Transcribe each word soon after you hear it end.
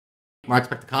Mark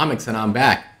Spector Comics, and I'm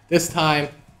back. This time,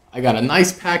 I got a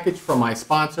nice package from my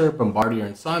sponsor,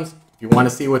 Bombardier & Sons. If you want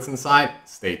to see what's inside,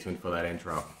 stay tuned for that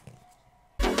intro.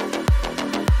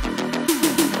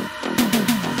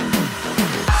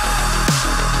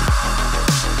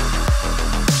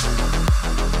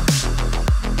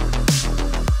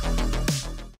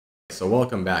 So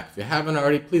welcome back. If you haven't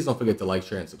already, please don't forget to like,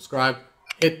 share, and subscribe.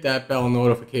 Hit that bell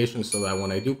notification so that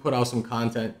when I do put out some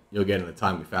content, you'll get in a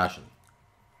timely fashion.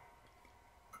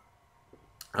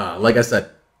 Like I said,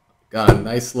 got a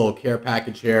nice little care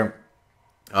package here.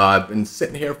 I've been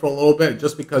sitting here for a little bit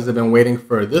just because I've been waiting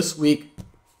for this week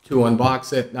to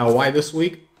unbox it. Now, why this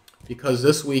week? Because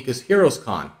this week is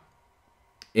HeroesCon.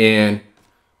 And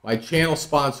my channel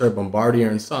sponsor,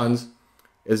 Bombardier & Sons,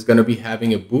 is going to be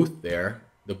having a booth there.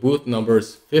 The booth number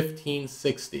is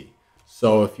 1560.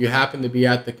 So if you happen to be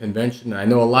at the convention, and I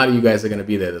know a lot of you guys are going to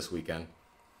be there this weekend,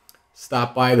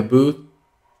 stop by the booth.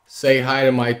 Say hi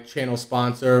to my channel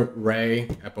sponsor, Ray,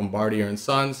 at Bombardier &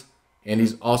 Sons. And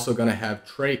he's also going to have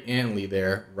Trey Antley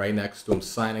there right next to him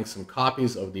signing some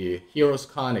copies of the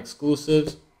HeroesCon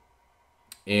exclusives.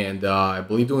 And I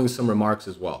believe doing some remarks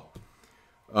as well.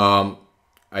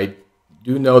 I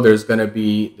do know there's going to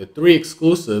be the 3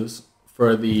 exclusives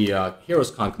for the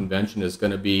HeroesCon convention is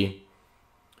going to be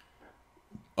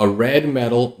a red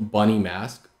metal bunny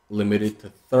mask, limited to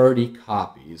 30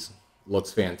 copies.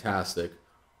 Looks fantastic.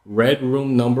 Red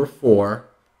Room number 4,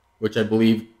 which I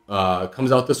believe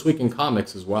comes out this week in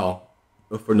comics as well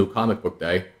for New Comic Book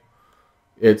Day.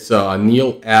 It's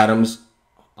Neil Adams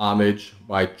homage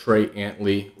by Trey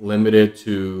Antley, limited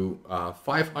to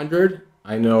 500.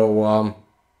 I know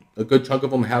a good chunk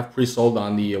of them have pre-sold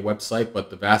on the website,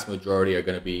 but the vast majority are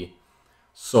going to be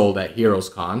sold at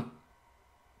HeroesCon.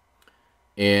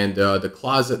 And the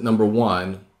Closet number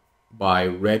 1 by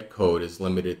Red Code is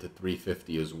limited to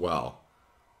 350 as well.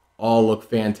 All look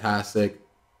fantastic.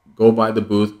 Go by the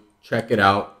booth, check it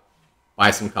out, buy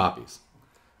some copies.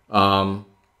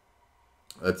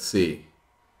 Let's see.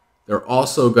 They're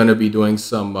also going to be doing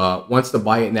some, once the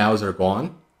buy it nows are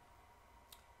gone,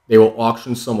 they will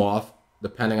auction some off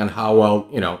depending on how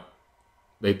well,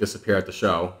 they disappear at the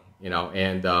show,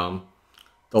 and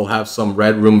they'll have some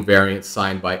Red Room variants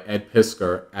signed by Ed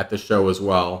Piskor at the show as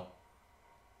well,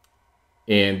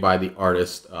 and by the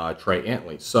artist Trey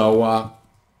Antley. So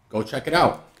go check it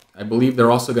out. I believe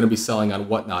they're also going to be selling on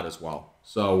Whatnot as well.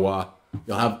 So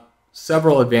you'll have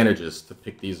several advantages to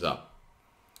pick these up.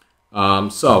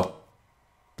 So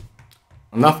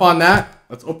enough on that.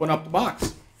 Let's open up the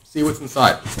box. See what's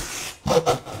inside.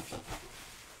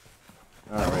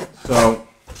 All right. So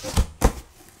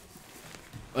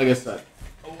like I said,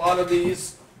 a lot of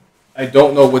these, I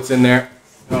don't know what's in there.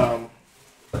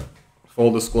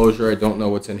 Full disclosure, I don't know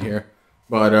what's in here.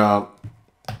 But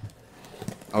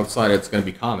outside it's going to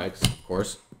be comics, of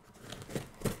course.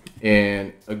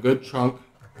 And a good chunk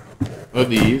of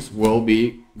these will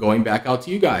be going back out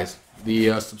to you guys,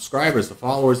 the subscribers, the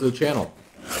followers of the channel.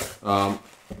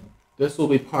 This will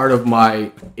be part of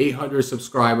my 800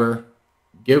 subscriber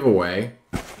giveaway.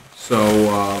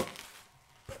 So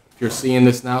if you're seeing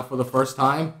this now for the first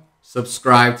time,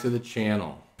 subscribe to the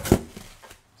channel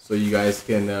so you guys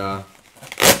can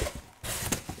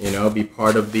be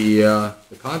part of the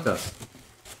contest.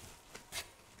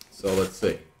 So let's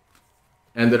see.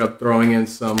 Ended up throwing in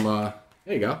some, there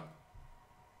you go,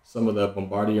 some of the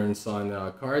Bombardier & Son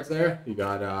cards there. You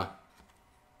got a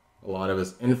lot of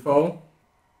his info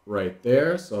right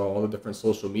there. So all the different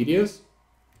social medias.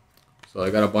 So I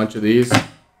got a bunch of these.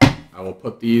 I will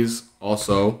put these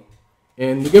also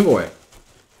in the giveaway.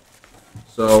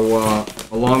 So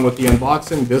along with the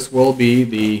unboxing, this will be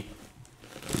the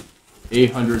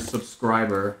 800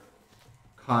 subscriber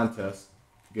contest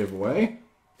giveaway.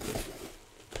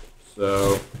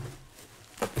 So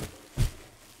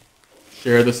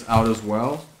share this out as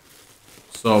well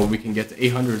so we can get to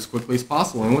 800 as quickly as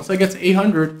possible. And once I get to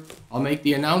 800, I'll make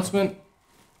the announcement.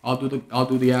 I'll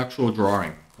do the actual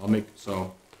drawing.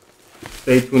 So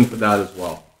stay tuned for that as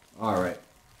well. All right.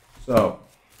 So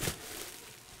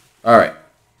got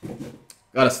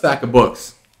a stack of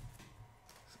books.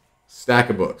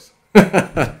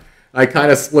 I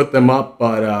kind of split them up,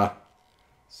 but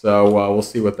so we'll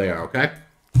see what they are, okay?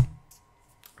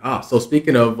 So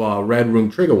speaking of Red Room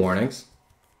trigger warnings,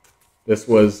 this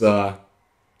was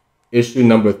issue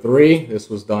number 3. This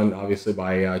was done, obviously,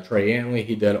 by Trey Antley.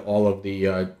 He did all of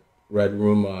the Red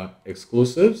Room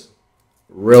exclusives.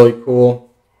 Really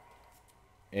cool.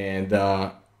 And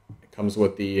it comes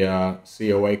with the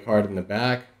COA card in the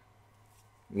back.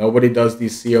 Nobody does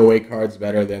these COA cards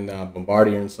better than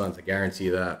Bombardier & Sons, I guarantee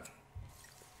that.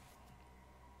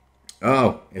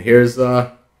 Oh, and here's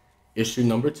issue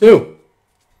number 2.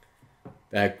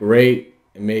 That great,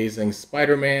 amazing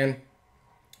Spider-Man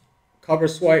cover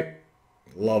swipe.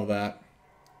 Love that.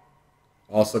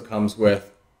 Also comes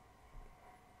with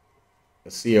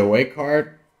a COA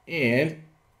card and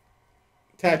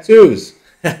tattoos.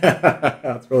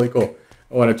 That's really cool.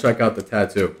 I want to check out the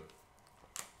tattoo.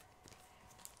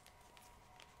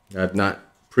 I've not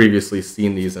previously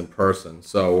seen these in person,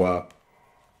 so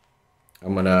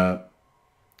I'm gonna,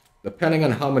 depending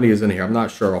on how many is in here, I'm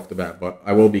not sure off the bat, but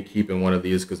I will be keeping one of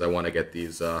these because I want to get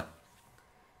these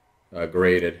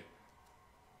graded.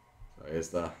 So here's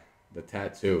the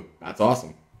tattoo. That's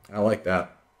awesome. I like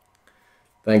that.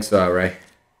 Thanks, Ray,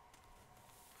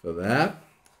 for that.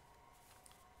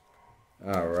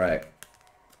 All right.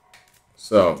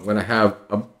 So I'm gonna have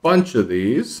a bunch of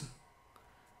these,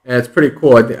 and it's pretty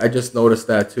cool. I just noticed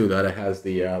that too, that it has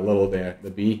the little there,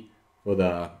 the B for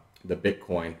the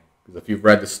Bitcoin. Because if you've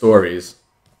read the stories,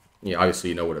 obviously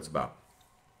you know what it's about.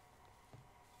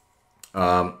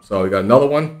 So we got another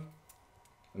one,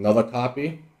 another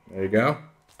copy. There you go.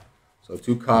 So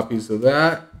 2 copies of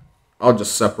that. I'll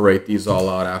just separate these all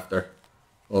out after.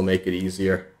 It'll make it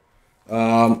easier.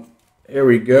 Here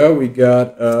we go. We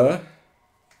got oh,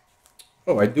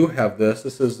 I do have this.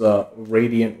 This is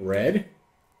Radiant Red,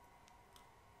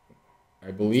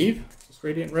 I believe. Is this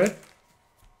Radiant Red?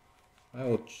 I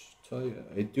will tell you.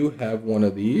 I do have one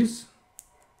of these.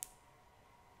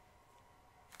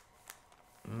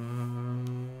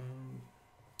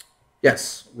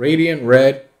 Yes, Radiant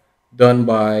Red, done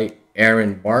by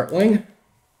Aaron Bartling.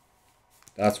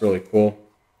 That's really cool.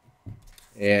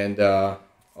 And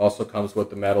also comes with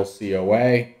the metal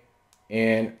COA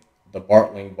and the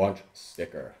Bartling Bunch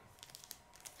sticker.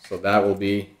 So that will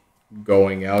be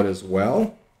going out as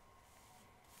well.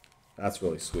 That's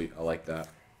really sweet. I like that.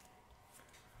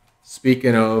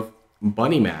 Speaking of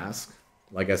bunny mask,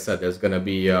 like I said, there's going to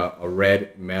be a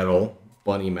red metal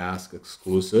bunny mask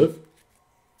exclusive.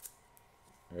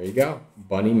 There you go.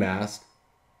 Bunny mask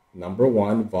number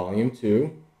 1, volume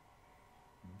 2.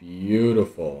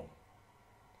 Beautiful.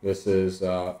 This is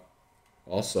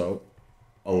also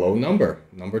a low number,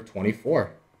 number 24.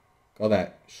 Look at all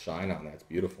that shine on that. It's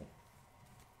beautiful.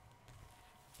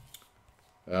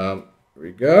 Here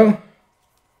we go.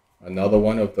 Another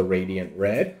one of the Radiant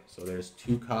Red. So there's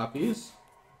 2 copies.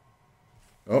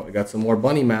 Oh, we got some more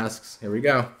bunny masks. Here we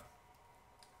go.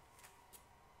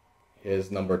 Here's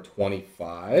number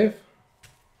 25.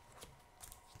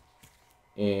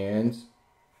 And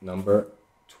number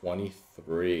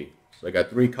 23. So I got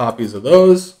 3 copies of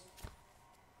those.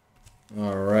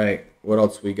 All right. What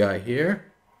else we got here?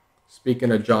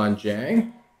 Speaking of John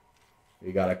Jang,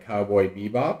 we got a Cowboy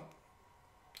Bebop.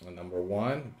 Number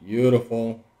 1.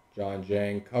 Beautiful John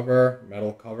Jang cover,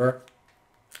 metal cover.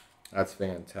 That's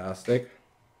fantastic.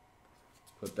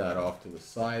 Put that off to the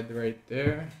side right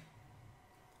there.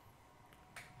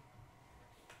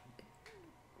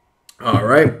 All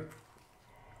right.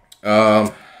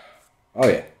 Oh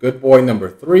yeah, Good Boy number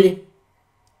 3,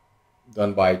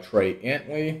 done by Trey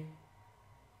Antley.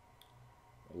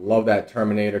 Love that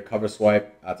Terminator cover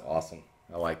swipe. That's awesome.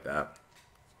 I like that.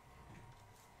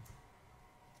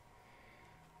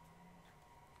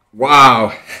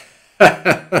 Wow.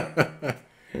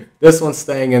 This one's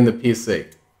staying in the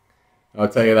PC. I'll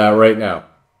tell you that right now.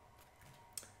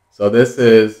 So this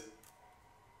is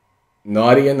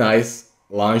Naughty and Nice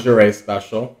lingerie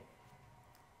special.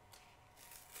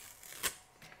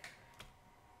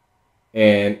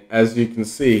 And as you can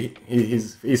see,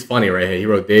 he's funny right here. He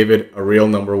wrote David, a real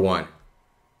number 1.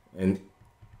 And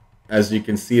as you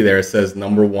can see there, it says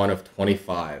number 1 of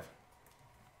 25.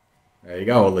 There you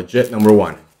go, a legit number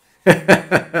 1.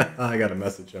 I got to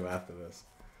message him after this.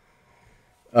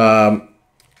 All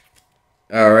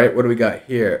right, what do we got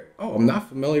here? Oh, I'm not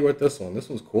familiar with this one. This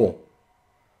one's cool.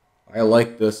 I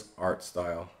like this art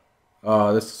style.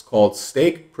 This is called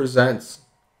Steak Presents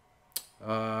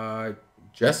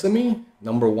Jessamy,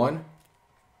 number 1.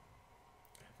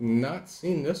 Not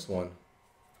seen this one.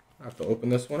 I have to open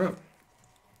this one up.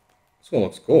 This one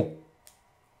looks cool.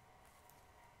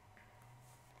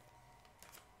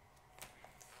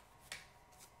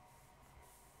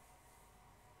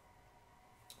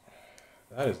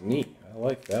 That is neat. I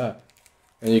like that.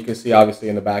 And you can see, obviously,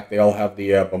 in the back, they all have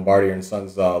the Bombardier and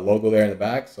Sons logo there in the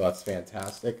back, so that's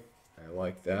fantastic. I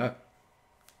like that.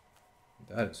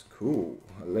 That is cool.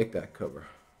 I like that cover.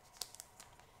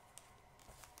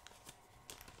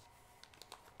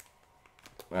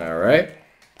 All right.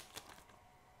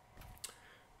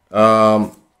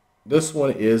 This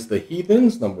one is The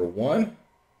Heathens, number 1.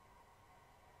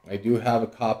 I do have a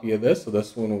copy of this, so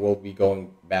this one will be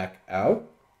going back out.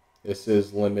 This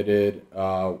is limited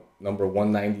number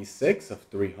 196 of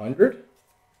 300.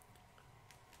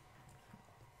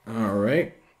 All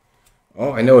right.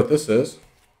 Oh, I know what this is.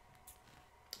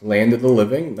 Land of the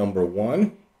Living, number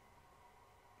 1.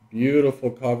 Beautiful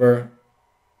cover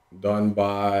done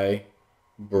by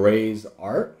Braze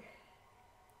Art.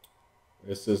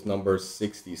 This is number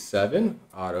 67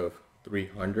 out of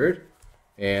 300.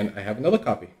 And I have another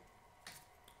copy.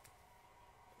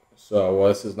 So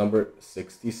this is number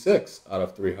 66 out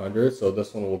of 300. So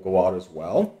this one will go out as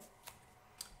well.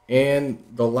 And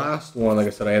the last one, like I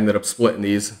said, I ended up splitting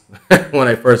these when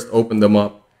I first opened them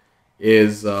up,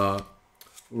 is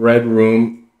Red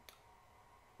Room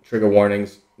Trigger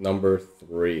Warnings number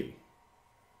 3.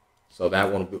 So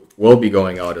that one will be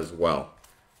going out as well.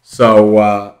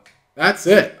 So that's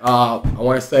it. I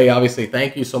want to say, obviously,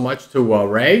 thank you so much to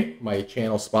Ray, my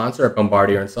channel sponsor at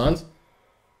Bombardier & Sons,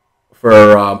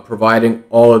 for providing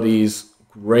all of these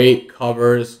great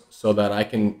covers so that I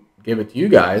can give it to you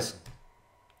guys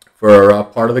for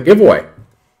part of the giveaway.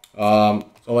 So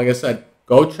like I said,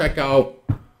 go check out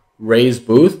Ray's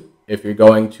booth. If you're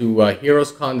going to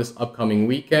HeroesCon this upcoming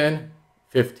weekend,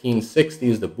 1560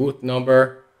 is the booth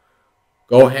number.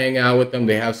 Go hang out with them.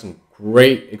 They have some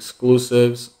great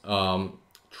exclusives.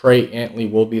 Trey Antley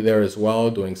will be there as well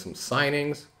doing some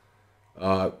signings.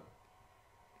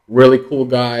 Really cool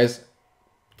guys.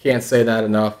 Can't say that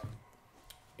enough.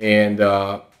 And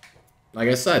like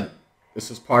I said, this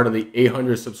is part of the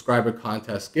 800 subscriber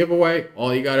contest giveaway.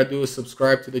 All you got to do is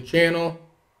subscribe to the channel.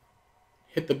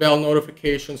 Hit the bell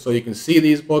notification so you can see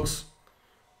these books.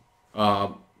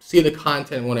 See the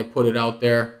content when I put it out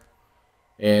there.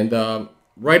 And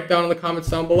write down in the comments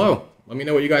down below. Let me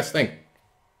know what you guys think.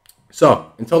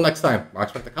 So, until next time,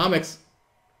 Marksman the Comics,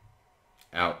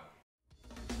 out.